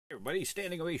everybody,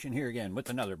 standing ovation here again with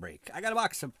another break. I got a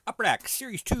box of Upper Deck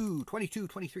Series 2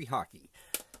 22-23 hockey.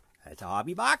 It's a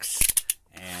hobby box,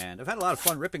 and I've had a lot of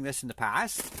fun ripping this in the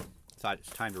past. Thought it's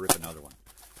time to rip another one.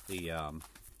 The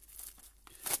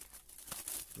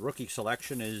rookie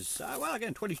selection is, well,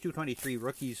 again, 22-23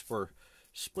 rookies were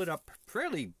split up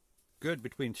fairly good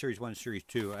between Series 1 and Series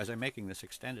 2. As I'm making this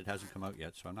extended, it hasn't come out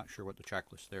yet, so I'm not sure what the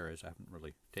checklist there is. I haven't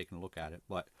really taken a look at it,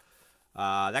 but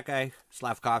that guy,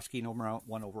 Slavkovsky,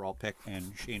 #1 overall pick,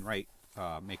 and Shane Wright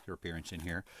make their appearance in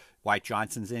here. White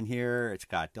Johnson's in here. It's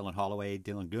got Dylan Holloway,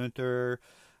 Dylan Guenther.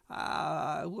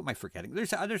 Who am I forgetting?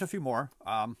 There's a few more.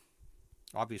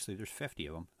 Obviously, there's 50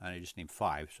 of them, and I just named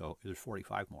 5, so there's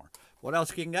 45 more. What else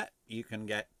you can get? You can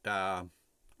get a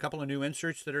couple of new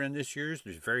inserts that are in this year's.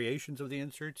 There's variations of the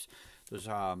inserts. There's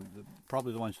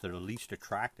probably the ones that are least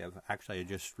attractive. Actually, I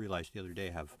just realized the other day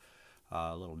have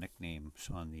little nicknames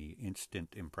on the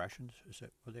instant impressions. Is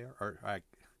that what they are? Or,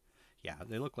 yeah,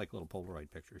 they look like little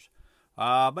Polaroid pictures.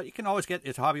 But you can always get,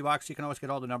 it's a hobby box, you can always get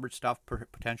all the numbered stuff,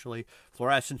 potentially.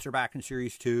 Fluorescents are back in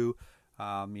Series 2.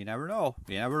 You never know.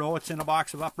 You never know what's in a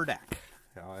box of Upper Deck.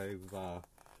 Hold on.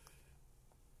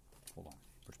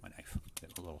 Where's my knife?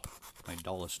 Get a little, my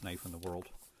dullest knife in the world.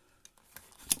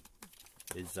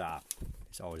 It's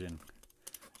always in,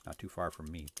 not too far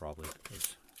from me, probably,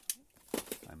 because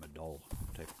I'm a dull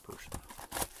type of person.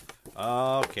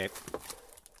 Okay.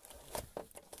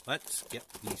 Let's get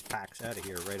these packs out of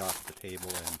here right off the table,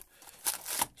 and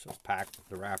so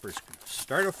the wrappers can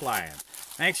start a-flying.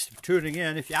 Thanks for tuning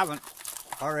in. If you haven't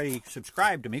already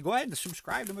subscribed to me, go ahead and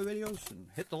subscribe to my videos and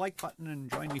hit the like button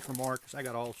and join me for more, because I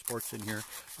got all sports in here.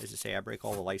 As I say, I break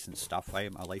all the licensed stuff. I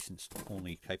am a licensed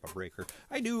only type of breaker.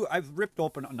 I've ripped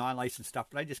open non-licensed stuff,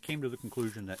 but I just came to the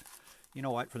conclusion that, you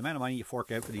know what, for the amount of money you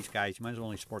fork out for these guys, you might as well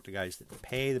only support the guys that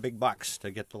pay the big bucks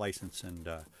to get the license, and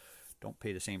don't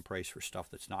pay the same price for stuff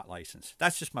that's not licensed.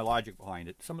 That's just my logic behind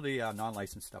it. Some of the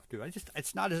non-licensed stuff too,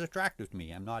 it's not as attractive to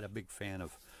me. I'm not a big fan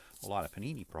of a lot of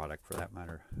Panini product for that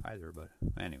matter either, but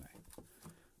anyway.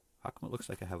 How come it looks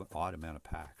like I have an odd amount of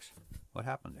packs? What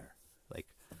happened there? Like,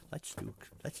 let's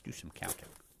do some counting.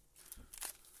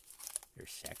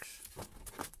 There's 6.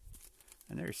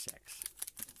 And there's 6.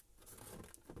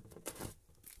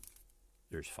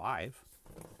 There's 5.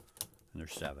 And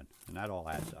there's 7. And that all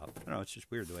adds up. I don't know, it's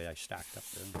just weird the way I stacked up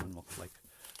there. One looks like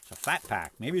it's a fat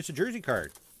pack. Maybe it's a jersey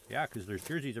card. Yeah, because there's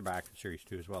jerseys are back in Series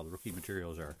 2 as well. The rookie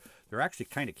materials are, they're actually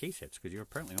kind of case hits, because you're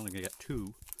apparently only going to get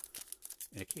 2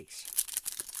 in a case.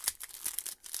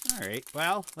 Alright,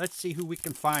 well, let's see who we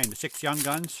can find. The 6 young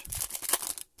guns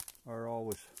are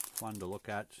always fun to look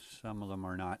at. Some of them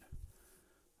are not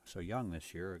so young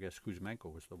this year. I guess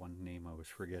Kuzmenko was the one name I was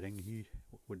forgetting. He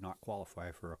would not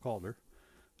qualify for a Calder.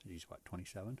 He's, what,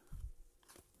 27?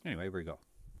 Anyway, here we go.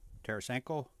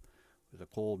 Tarasenko with a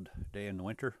cold day in the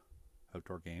winter.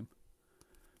 Outdoor game.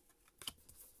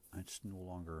 It's no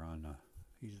longer on,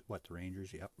 he's, what, the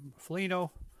Rangers? Yep.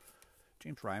 Foligno,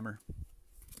 James Reimer,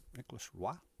 Nicholas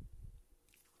Roy.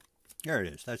 There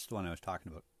it is. That's the one I was talking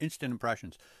about. Instant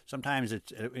impressions. Sometimes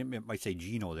it might say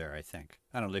Gino there, I think.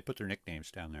 I don't know. They put their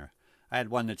nicknames down there. I had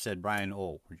one that said Brian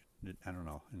O. I don't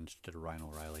know, instead of Ryan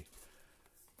O'Reilly.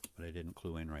 But I didn't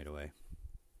clue in right away.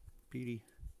 Petey,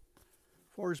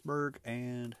 Forsberg,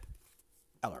 and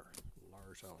Eller.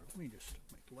 Lars Eller. Let me just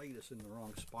lay this in the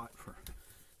wrong spot for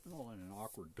I'm all in an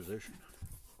awkward position.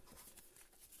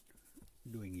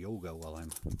 I'm doing yoga while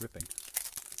I'm ripping.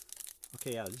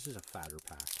 Okay, yeah, this is a fatter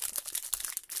pack.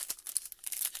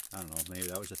 I don't know, maybe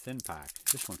that was a thin pack.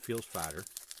 This one feels fatter.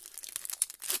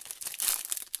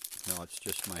 No, it's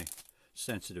just my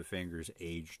sensitive fingers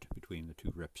aged between the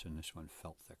 2 rips, and this one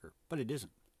felt thicker. But it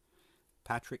isn't.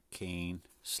 Patrick Kane,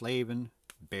 Slavin,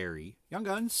 Barry, Young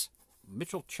Guns,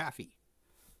 Mitchell Chaffee.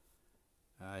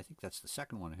 I think that's the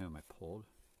second one of him I pulled.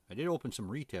 I did open some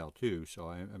retail too, so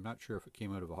I'm not sure if it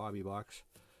came out of a hobby box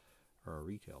or a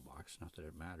retail box. Not that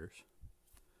it matters.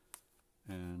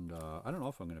 And I don't know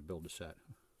if I'm going to build a set.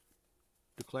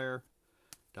 Duclair,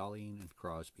 Dahlin, and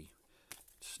Crosby.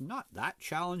 It's not that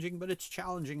challenging, but it's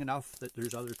challenging enough that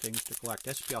there's other things to collect.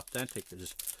 SP Authentic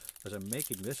is, as I'm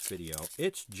making this video,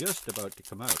 it's just about to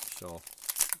come out, so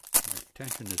my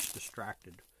attention is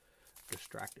distracted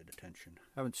attention.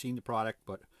 I haven't seen the product,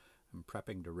 but I'm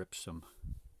prepping to rip some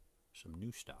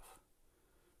new stuff.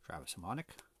 Travis Hamonic,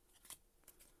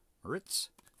 Moritz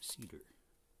Cedar.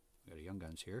 We got a Young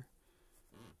Guns here.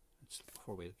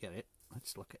 Before we get it,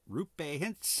 let's look at Rupe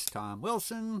Hintz, Tom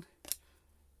Wilson,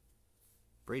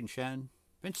 Braden Shen,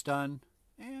 Vince Dunn,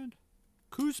 and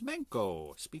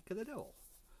Kuzmenko. Speak of the devil.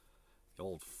 The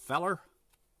old feller.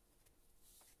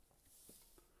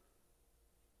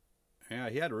 Yeah,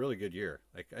 he had a really good year.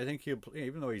 Like, I think he'll play,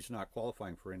 even though he's not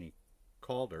qualifying for any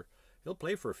Calder, he'll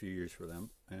play for a few years for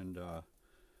them. And,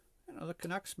 you know, the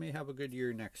Canucks may have a good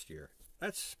year next year.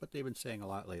 That's what they've been saying a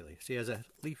lot lately. See, as a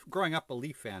Leaf, growing up a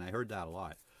Leaf fan, I heard that a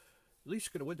lot. The Leafs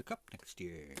going to win the Cup next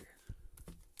year.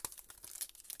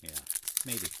 Yeah,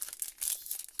 maybe.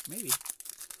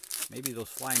 Maybe those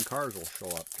flying cars will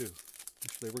show up, too.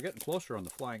 Actually, we're getting closer on the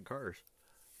flying cars.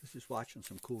 Let's just watching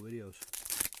some cool videos.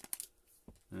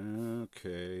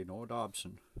 Okay, Noah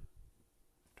Dobson,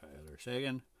 Tyler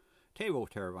Seguin, Teuvo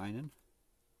Teravainen,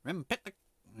 Rem Pitlick,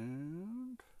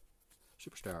 and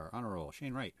Superstar, Honor Roll,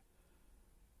 Shane Wright.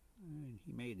 And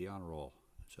he made the Honor Roll.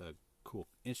 It's a cool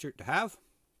insert to have.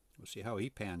 We'll see how he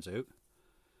pans out.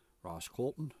 Ross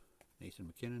Colton,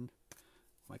 Nathan McKinnon,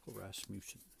 Michael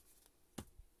Rasmussen.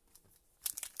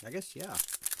 I guess, yeah.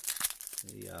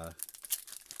 The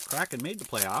Kraken made the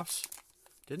playoffs,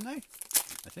 didn't they?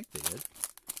 I think they did.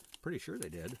 Pretty sure they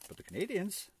did. But the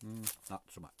Canadians, not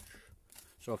so much.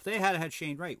 So if they had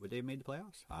Shane Wright, would they have made the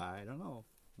playoffs? I don't know.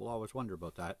 We'll always wonder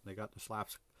about that. They got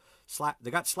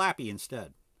they got Slappy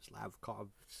instead.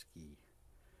 Slavkovsky.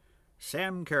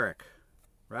 Sam Carrick.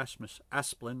 Rasmus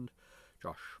Asplund.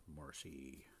 Josh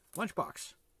Morrissey.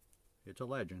 Lunchbox. It's a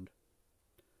legend.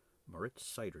 Moritz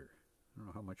Seider. I don't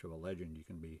know how much of a legend you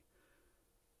can be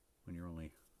when you're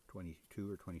only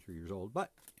 22 or 23 years old,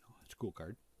 but you know, it's a cool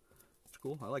card. It's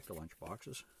cool. I like the lunch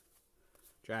boxes.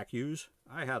 Jack Hughes.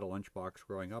 I had a lunchbox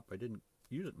growing up. I didn't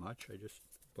use it much. I just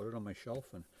put it on my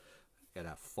shelf, and I had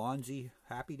a Fonzie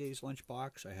Happy Days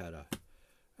lunchbox. I had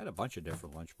a bunch of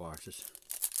different lunchboxes,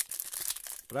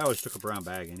 but I always took a brown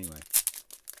bag anyway,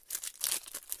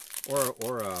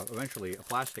 or eventually a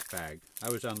plastic bag. I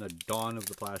was on the dawn of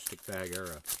the plastic bag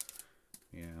era.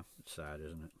 Yeah, it's sad,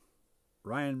 isn't it?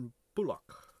 Ryan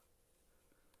Bullock,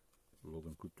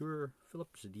 Logan Couture,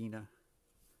 Philip Zadina,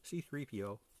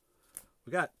 C3PO.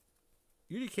 We got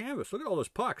UD Canvas. Look at all those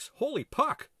pucks. Holy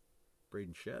puck!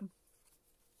 Braden Shed.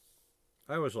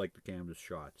 I always like the canvas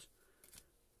shots.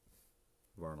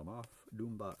 Varlamov,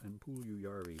 Dumba, and Pulu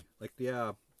Yarvi. Like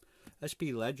the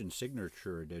SP Legends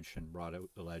Signature Edition brought out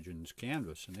the Legends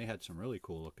canvas, and they had some really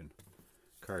cool looking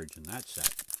cards in that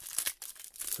set.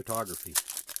 Photography.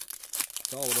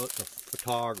 It's all about the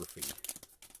photography.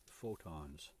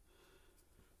 Photons.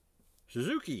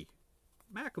 Suzuki.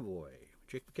 McAvoy.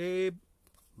 Jake McCabe.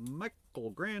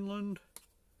 Michael Granlund.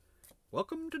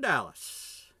 Welcome to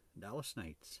Dallas. Dallas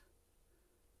Knights.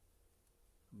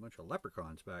 A bunch of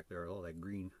leprechauns back there with all that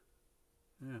green.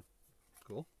 Yeah,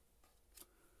 cool.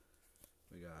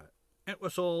 We got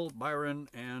Entwistle, Byron,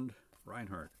 and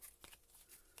Reinhardt.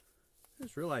 I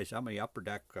just realized how many upper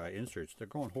deck inserts. They're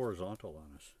going horizontal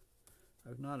on us.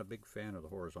 I'm not a big fan of the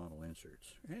horizontal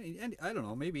inserts. And I don't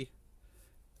know, maybe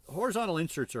horizontal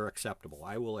inserts are acceptable.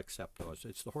 I will accept those.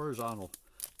 It's the horizontal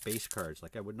base cards.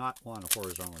 Like, I would not want a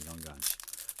horizontal Young Guns.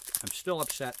 I'm still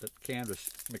upset that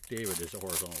Canvas McDavid is a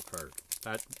horizontal card.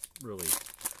 That really,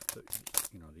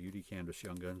 you know, the UD Canvas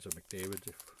Young Guns of McDavid.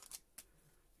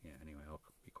 Yeah, anyway, I'll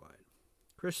be quiet.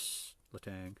 Chris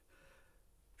Letang,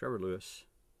 Trevor Lewis,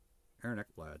 Aaron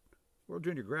Ekblad, World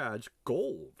Junior Grads,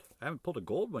 gold. I haven't pulled a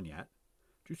gold one yet.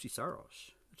 Juicy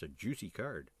Saros. It's a juicy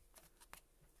card.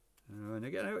 And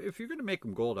again, if you're going to make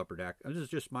them gold upper deck, this is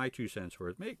just my 2 cents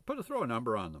worth. Throw a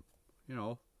number on them. You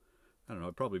know, I don't know,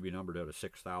 it'd probably be numbered out of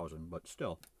 6,000, but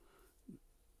still,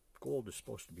 gold is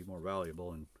supposed to be more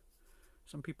valuable, and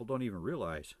some people don't even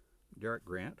realize. Derek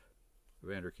Grant,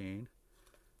 Evander Kane,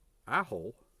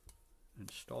 Aho,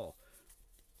 and Stahl.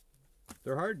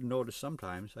 They're hard to notice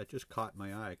sometimes. That just caught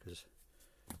my eye because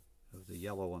of the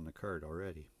yellow on the card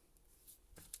already.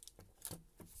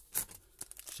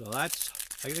 So that's,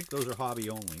 I think those are hobby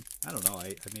only. I don't know,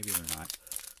 maybe they're not.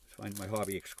 I find my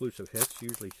hobby exclusive hits,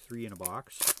 usually 3 in a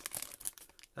box.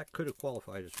 That could have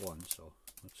qualified as 1, so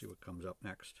let's see what comes up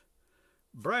next.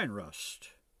 Brian Rust,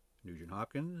 Nugent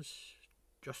Hopkins,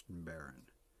 Justin Barron,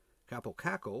 Capo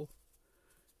Caco,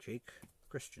 Jake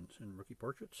Christensen, Rookie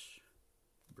Portraits,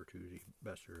 Bertuzzi,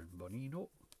 Besser, and Bonino.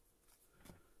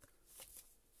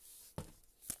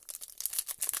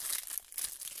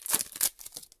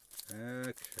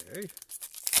 Okay.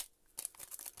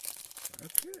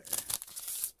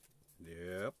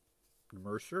 Yep.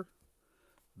 Mercer,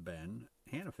 Ben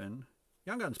Hannafin,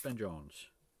 Young Guns, Ben Jones.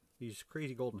 These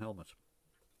crazy golden helmets.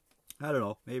 I don't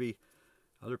know. Maybe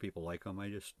other people like them.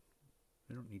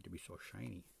 They don't need to be so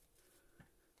shiny.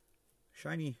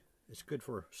 Shiny is good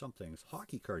for some things.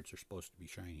 Hockey cards are supposed to be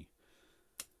shiny.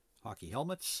 Hockey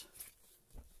helmets,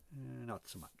 not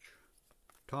so much.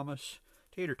 Thomas,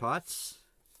 Tater Tots,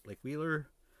 Blake Wheeler,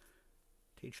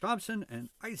 Tage Thompson, and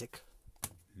Isaac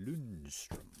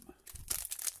Lundstrom.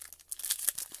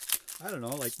 I don't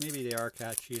know, like maybe they are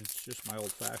catchy and it's just my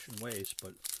old-fashioned ways,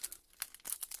 but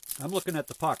I'm looking at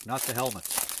the puck, not the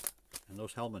helmets. And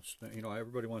those helmets, you know,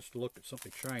 everybody wants to look at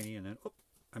something shiny and then, oh,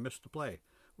 I missed the play.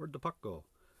 Where'd the puck go?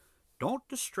 Don't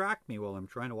distract me while I'm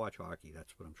trying to watch hockey.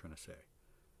 That's what I'm trying to say.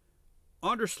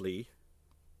 Anders Lee,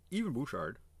 Evan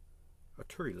Bouchard,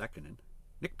 Arturi Lehkonen,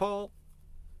 Nick Paul,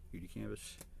 Beauty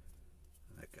Canvas,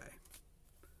 that guy.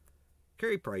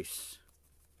 Carey Price,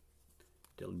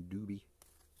 Dylan Doobie,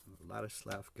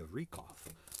 Ladislav Gavrikov.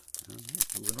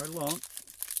 Right, moving right along.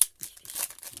 Just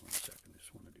 1 second. I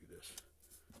just want to do this.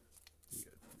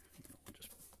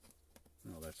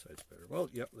 No, that side's better. Well,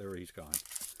 yep, there he's gone.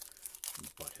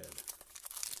 Butthead.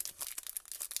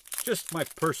 Just my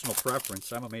personal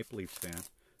preference. I'm a Maple Leafs fan,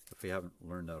 if you haven't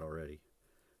learned that already.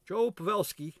 Joe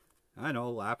Pavelski. I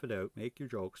know, laugh it out. Make your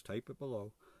jokes. Type it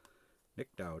below.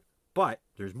 Nick Dowd. But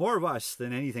there's more of us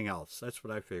than anything else. That's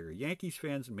what I figure. Yankees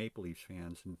fans and Maple Leafs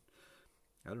fans, and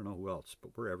I don't know who else,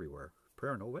 but we're everywhere.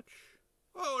 Paranovich.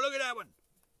 Oh, look at that one.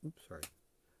 Oops, sorry.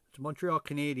 It's Montreal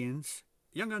Canadiens.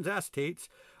 Young Guns Acetates.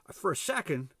 For a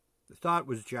second, the thought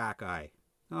was Jack Eye.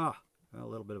 A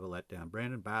little bit of a letdown.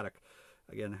 Brandon Baddock.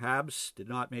 Again, Habs did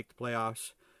not make the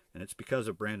playoffs, and it's because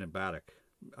of Brandon Baddock.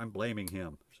 I'm blaming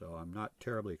him, so I'm not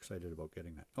terribly excited about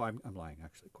getting that. Oh, I'm lying,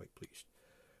 actually, quite pleased.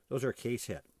 Those are a case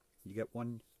hit. You get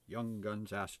one Young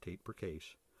Guns Acetate per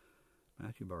case.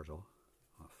 Matthew Barzal,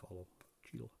 follow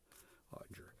Cheadle,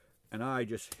 Odger. And I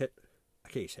just hit a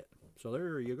case hit. So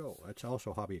there you go. That's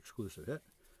also hobby exclusive hit.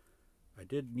 I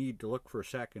did need to look for a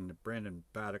second at Brandon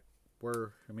Baddock.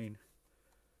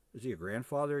 Is he a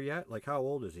grandfather yet? Like, how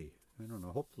old is he? I don't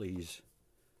know. Hopefully he's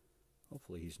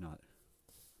not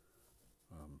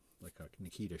like a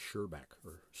Nikita Sherbeck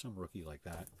or some rookie like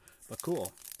that. But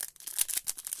cool.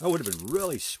 That would have been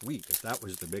really sweet if that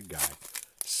was the big guy.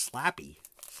 Slappy.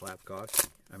 Slapkowski.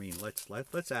 I mean,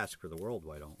 let's ask for the world,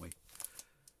 why don't we?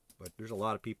 But there's a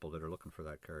lot of people that are looking for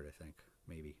that card, I think.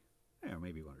 Maybe. Yeah,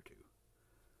 maybe one or two.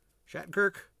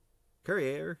 Shattenkirk.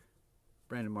 Carrier.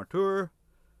 Brandon Martour.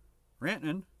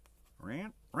 Rantanen.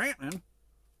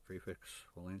 Prefix.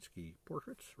 Walensky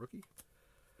Portraits. Rookie.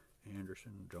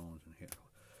 Anderson, Jones, and Hale.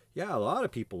 Yeah, a lot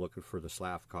of people looking for the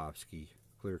Slavkovsky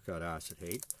clear-cut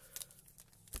acetate.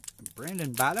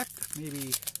 Brandon Baddock,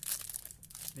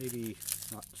 maybe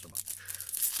not so much.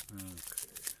 Okay.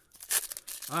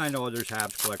 I know there's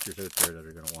Habs collectors out there that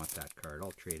are going to want that card.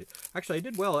 I'll trade it. Actually, I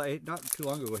did well. Not too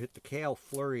long ago, I hit the Cale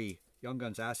Fleury Young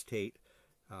Guns Acetate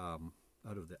out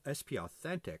of the SP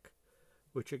Authentic,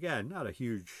 which, again, not a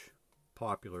huge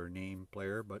popular name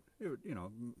player, but, you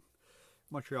know,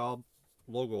 Montreal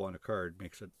logo on a card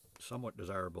makes it somewhat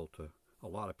desirable to a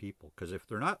lot of people. Because if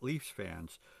they're not Leafs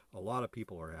fans, a lot of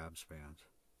people are Habs fans.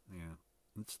 Yeah,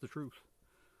 it's the truth.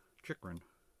 Chikrin,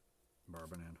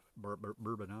 Barabanov,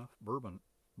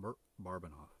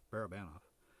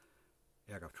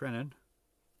 Yakov Trenin,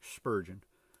 Spurgeon,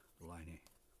 Laine,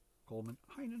 Coleman,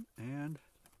 Heinen, and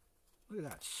look at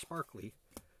that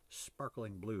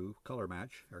sparkling blue color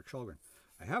match, Eric Kjellgren.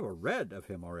 I have a red of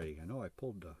him already. I know I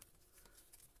pulled the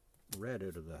red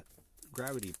out of that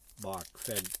gravity box,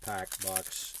 fed pack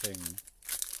box thing.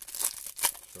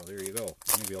 So there you go.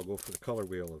 Maybe I'll go for the color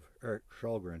wheel of Eric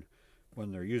Kjellgren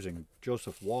when they're using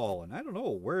Joseph Wall. And I don't know,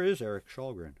 where is Eric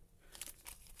Kjellgren?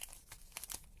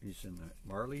 He's in the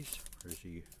Marlies, or is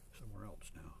he somewhere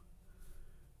else now?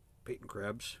 Peyton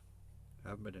Krebs. I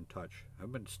haven't been in touch.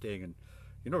 I've been staying in,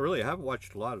 really I haven't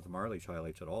watched a lot of the Marlies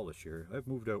highlights at all this year. I've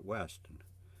moved out west and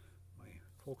my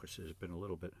focus has been a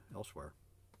little bit elsewhere.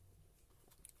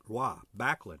 Roy,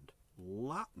 Backlund,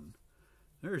 Lawton.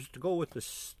 There's to go with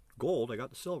this gold. I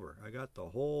got the silver. I got the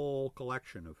whole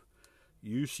collection of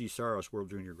UC Saros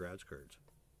World Junior Grads cards.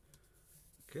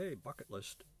 Okay, bucket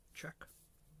list. Check.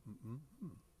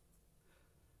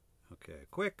 Okay,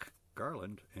 Quick,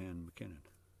 Garland, and McKinnon.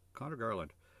 Connor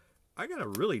Garland. I got a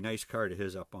really nice card of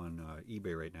his up on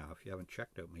eBay right now. If you haven't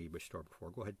checked out my eBay store before,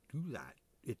 go ahead and do that.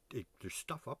 There's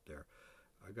stuff up there.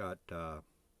 I got...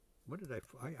 what did I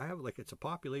have, like, it's a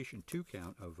population 2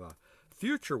 count of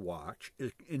Future Watch,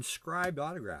 inscribed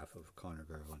autograph of Connor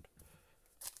Garland.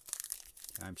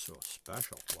 I'm so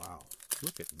special. Wow.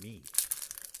 Look at me.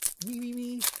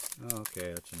 Me.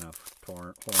 Okay, that's enough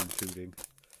horn tooting.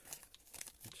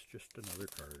 It's just another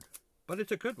card. But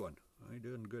it's a good one. I'm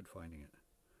doing good finding it.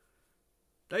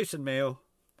 Dyson Mayo.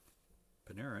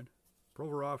 Panarin.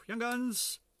 Provorov. Young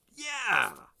Guns.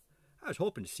 Yeah! I was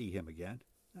hoping to see him again.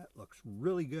 That looks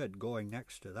really good going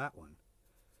next to that one.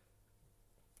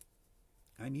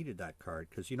 I needed that card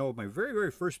because, my very,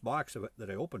 very first box of it that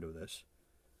I opened of this,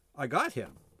 I got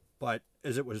him. But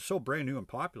as it was so brand new and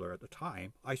popular at the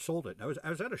time, I sold it. I was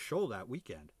at a show that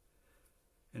weekend.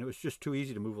 And it was just too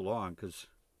easy to move along because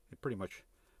it pretty much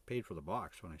paid for the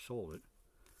box when I sold it.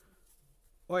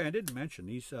 Oh, yeah, I didn't mention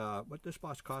these. What this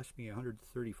box cost me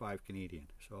 135 Canadian.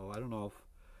 So I don't know if,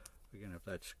 again, if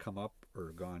that's come up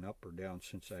or gone up or down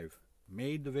since I've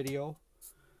made the video.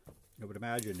 I would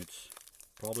imagine it's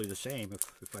probably the same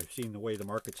if I've seen the way the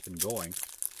market's been going.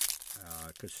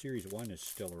 Because Series 1 is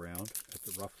still around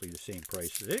at roughly the same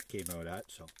price as it came out at.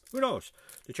 So who knows?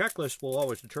 The checklist will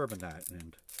always determine that.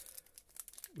 And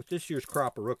with this year's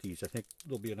crop of rookies, I think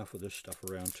there'll be enough of this stuff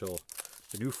around till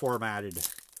the new formatted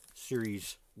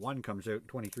Series 1 comes out in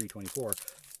 23-24,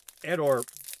 and or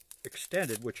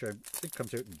extended, which I think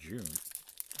comes out in June.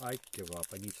 I give up.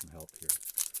 I need some help here.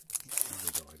 There we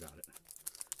go. I got it.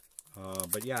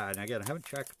 But yeah, and again, I haven't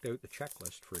checked out the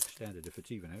checklist for extended, if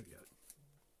it's even out yet.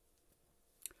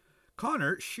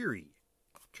 Connor Sheary,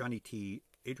 Johnny T,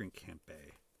 Adrian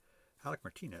Kempe, Alec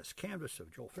Martinez, canvas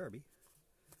of Joel Farabee.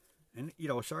 And, you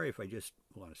know, sorry if I just,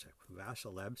 hold on a sec,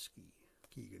 Vasilevsky,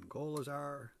 Keegan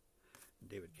Golazar,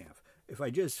 David Kampf. If I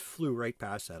just flew right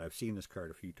past that, I've seen this card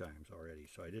a few times already,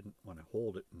 so I didn't want to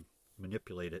hold it and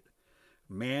manipulate it,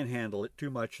 manhandle it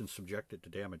too much and subject it to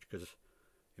damage, because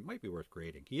it might be worth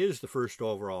grading. He is the first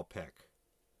overall pick,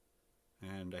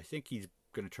 and I think he's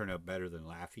going to turn out better than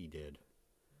Laffy did.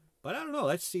 But I don't know,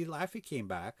 let's see. Laffy came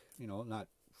back, you know, not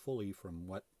fully from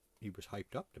what he was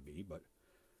hyped up to be, but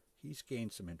he's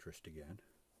gained some interest again.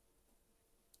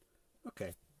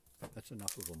 Okay, that's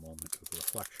enough of a moment of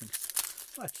reflection.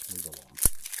 Let's move along.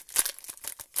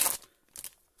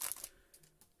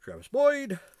 Travis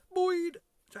Boyd,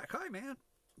 Zach, hi man.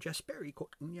 Jess Berry,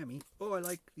 Yummy. Oh, I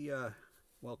like the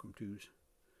welcome twos.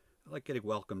 I like getting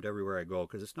welcomed everywhere I go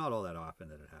because it's not all that often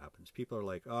that it happens. People are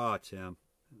like, oh, it's him,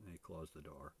 and they close the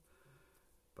door.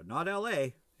 But not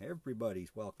L.A.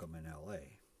 Everybody's welcome in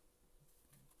L.A.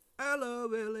 I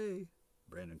love L.A.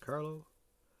 Brandon Carlo,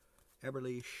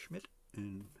 Eberly Schmidt,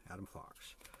 and Adam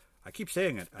Fox. I keep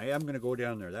saying it. I am going to go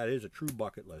down there. That is a true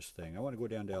bucket list thing. I want to go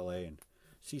down to L.A. and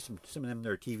see some of them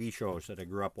their TV shows that I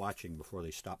grew up watching before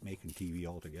they stopped making TV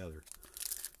altogether.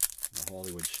 The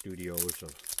Hollywood studios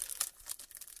of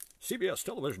CBS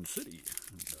Television City.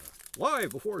 And, live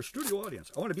before a studio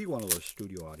audience. I want to be one of those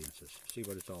studio audiences. See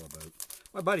what it's all about.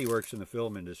 My buddy works in the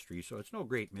film industry, so it's no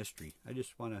great mystery. I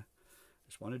just want to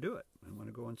do it. I want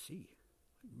to go and see.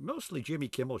 Mostly Jimmy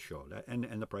Kimmel show, and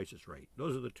The Price is Right.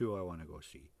 Those are the two I want to go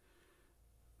see.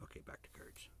 Okay, back to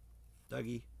cards.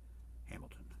 Dougie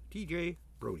Hamilton, TJ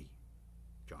Brody,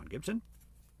 John Gibson,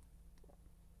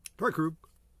 Troy Krug,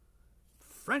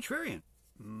 French variant,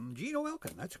 Gino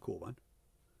Elkin. That's a cool one.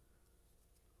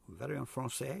 Very en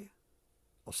français.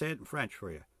 I'll say it in French for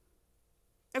you.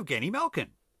 Evgeny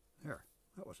Malkin. There,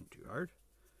 that wasn't too hard.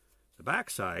 The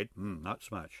backside, not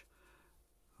so much.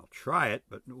 I'll try it,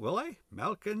 but will I?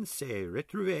 Malkin s'est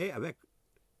retrouvé avec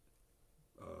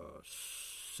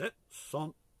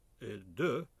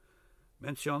 702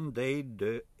 mention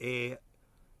de et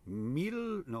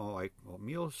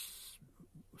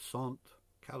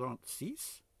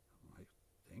 1146, I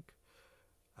think.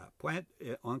 Point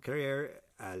en carrière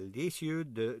à l'issue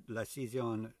de la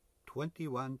saison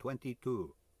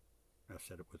 21-22. I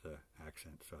said it with an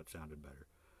accent, so it sounded better.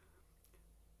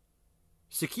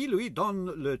 Ce qui lui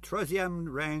donne le troisième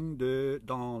rang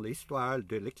dans l'histoire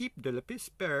de l'équipe de la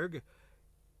Pittsburgh.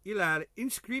 Il a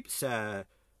inscrit sa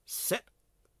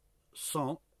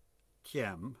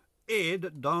 700e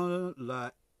aide dans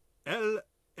la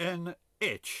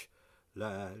LNH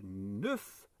le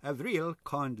 9 avril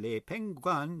quand les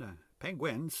Penguins,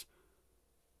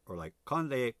 quand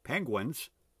les Penguins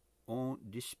ont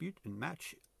disputé un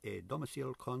match à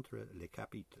domicile contre les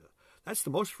Capitals. That's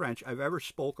the most French I've ever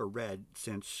spoke or read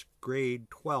since grade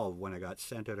 12 when I got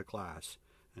sent out of class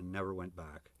and never went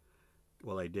back.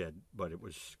 Well, I did, but it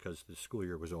was because the school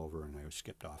year was over and I was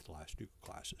skipped off the last two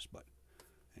classes. But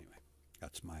anyway,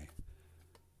 that's my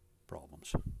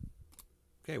problems.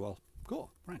 Okay, well, cool.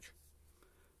 French.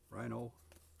 Rhino,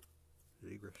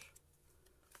 Zegras,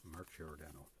 Mark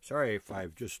Giordano. Sorry if I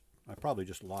probably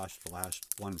just lost the last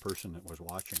one person that was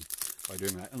watching by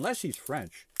doing that. Unless he's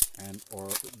French, or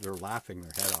they're laughing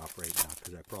their head off right now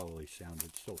because I probably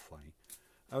sounded so funny.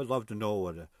 I would love to know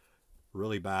what a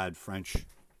really bad French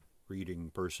reading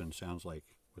person sounds like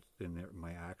within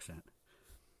my accent.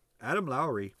 Adam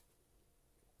Lowry,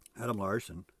 Adam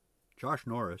Larson, Josh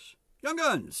Norris, Young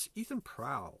Guns, Ethan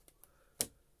Prow.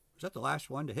 Was that the last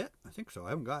one to hit? I think so. I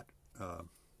haven't got a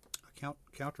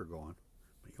counter going.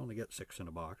 But you only get 6 in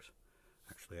a box.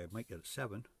 Actually, I might get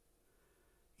 7.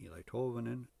 Eli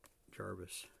Tovanen,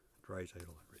 Jarvis, Drysdale,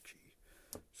 and Richie.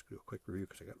 Let's do a quick review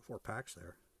because I got 4 packs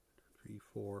there. 3,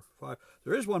 4, 5.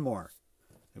 There is one more.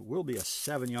 It will be a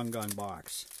 7 Young Gun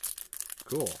box.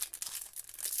 Cool.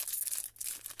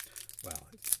 Well,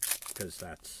 because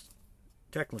that's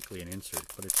technically an insert,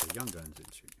 but it's a Young Guns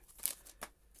insert.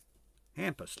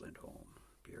 Hampus Lindholm,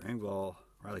 Pierre Engvall,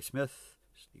 Riley Smith,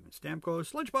 Steven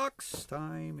Stamkos. Lunchbox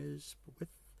time is with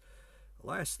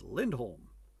Elias Lindholm,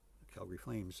 Calgary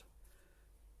Flames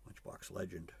Lunchbox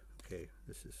legend. Okay,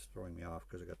 this is throwing me off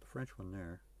because I got the French one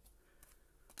there.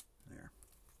 There.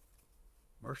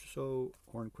 Marchessault,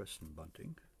 Hornquist, and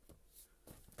Bunting.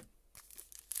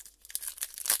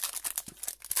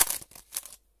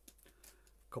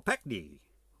 Kopechny,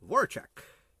 Voracek,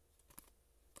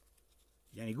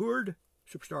 Yanni Gourde,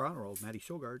 Superstar Honor Roll, Matty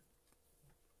Sogard,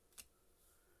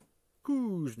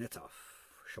 Kuznetsov,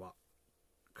 Shabbat,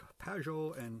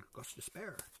 Pajot, and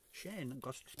Gostisbehere. Shane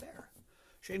Gostisbehere.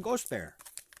 Shane Gostisbehere.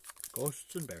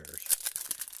 Ghosts and Bears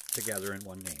together in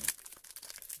one name.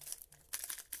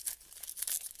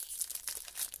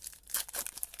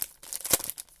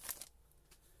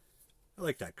 I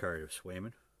like that card of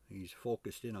Swayman. He's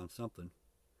focused in on something.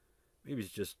 Maybe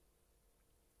he's just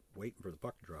waiting for the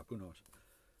puck to drop. Who knows?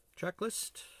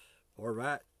 Checklist.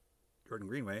 Horvat. Jordan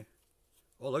Greenway.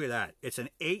 Oh, look at that. It's an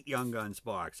 8 Young Guns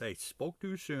box. I spoke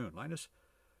too soon. Linus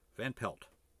Van Pelt.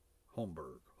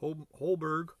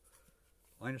 Holberg.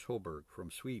 Linus Holberg from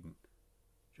Sweden.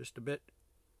 Just a bit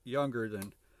younger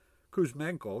than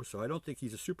Kuzmenko, so I don't think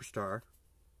he's a superstar,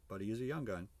 but he is a Young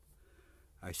Gun.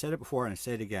 I said it before and I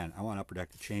say it again. I want Upper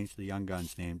Deck to change the Young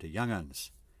Guns name to Young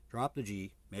Uns. Drop the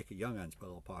G, make it Young Uns, put a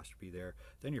little apostrophe there.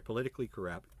 Then you're politically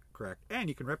correct, and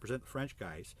you can represent the French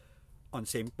guys on the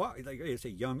same box. Like you say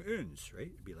Young Uns, right?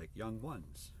 It'd be like Young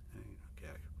Ones.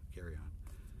 Okay, carry on.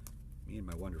 Me and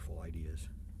my wonderful ideas.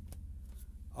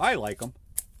 I like them.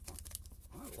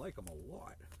 I like them a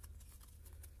lot.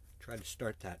 Try to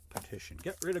start that petition.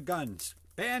 Get rid of guns.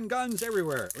 Ban guns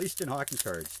everywhere, at least in hockey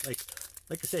cards. Like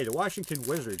I say, the Washington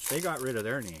Wizards, they got rid of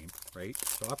their name, right?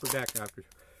 So Upper Deck after,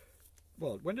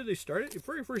 well, when did they start it? The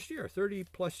very first year, 30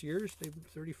 plus years,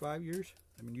 35 years.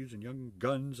 I've been using Young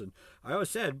Guns, and I always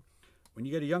said, when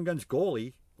you get a Young Guns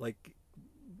goalie, like,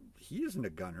 he isn't a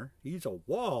gunner. He's a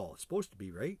wall. It's supposed to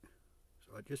be, right?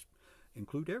 So I just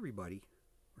include everybody,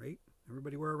 right?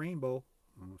 Everybody wear a rainbow.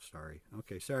 Oh, sorry.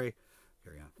 Okay, sorry.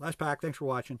 Carry on. Last pack. Thanks for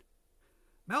watching.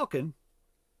 Malkin,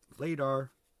 Vladar,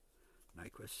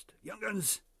 Nyquist, Young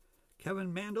Guns,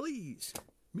 Kevin Mandalese.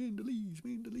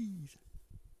 Mandalese.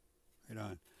 Right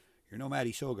on. You're no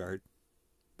Matty Sogard,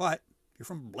 but you're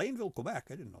from Blainville, Quebec.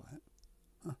 I didn't know that.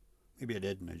 Huh. Maybe I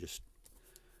did, and I just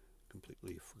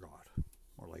completely forgot.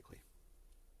 More likely.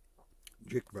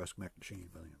 Jake Brusk,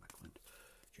 McShane, William McClint,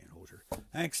 Jan Hoser.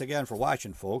 Thanks again for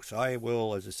watching, folks. I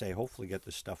will, as I say, hopefully get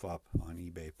this stuff up on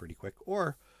eBay pretty quick,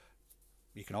 or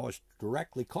you can always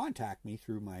directly contact me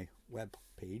through my web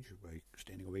page by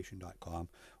standingovation.com,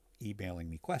 emailing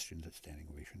me questions at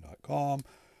standingovation.com,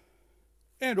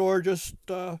 and or just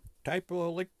type a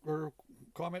link or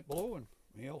comment below and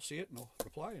maybe I'll see it and I'll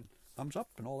reply and thumbs up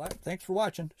and all that. Thanks for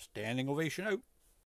watching. Standing Ovation out.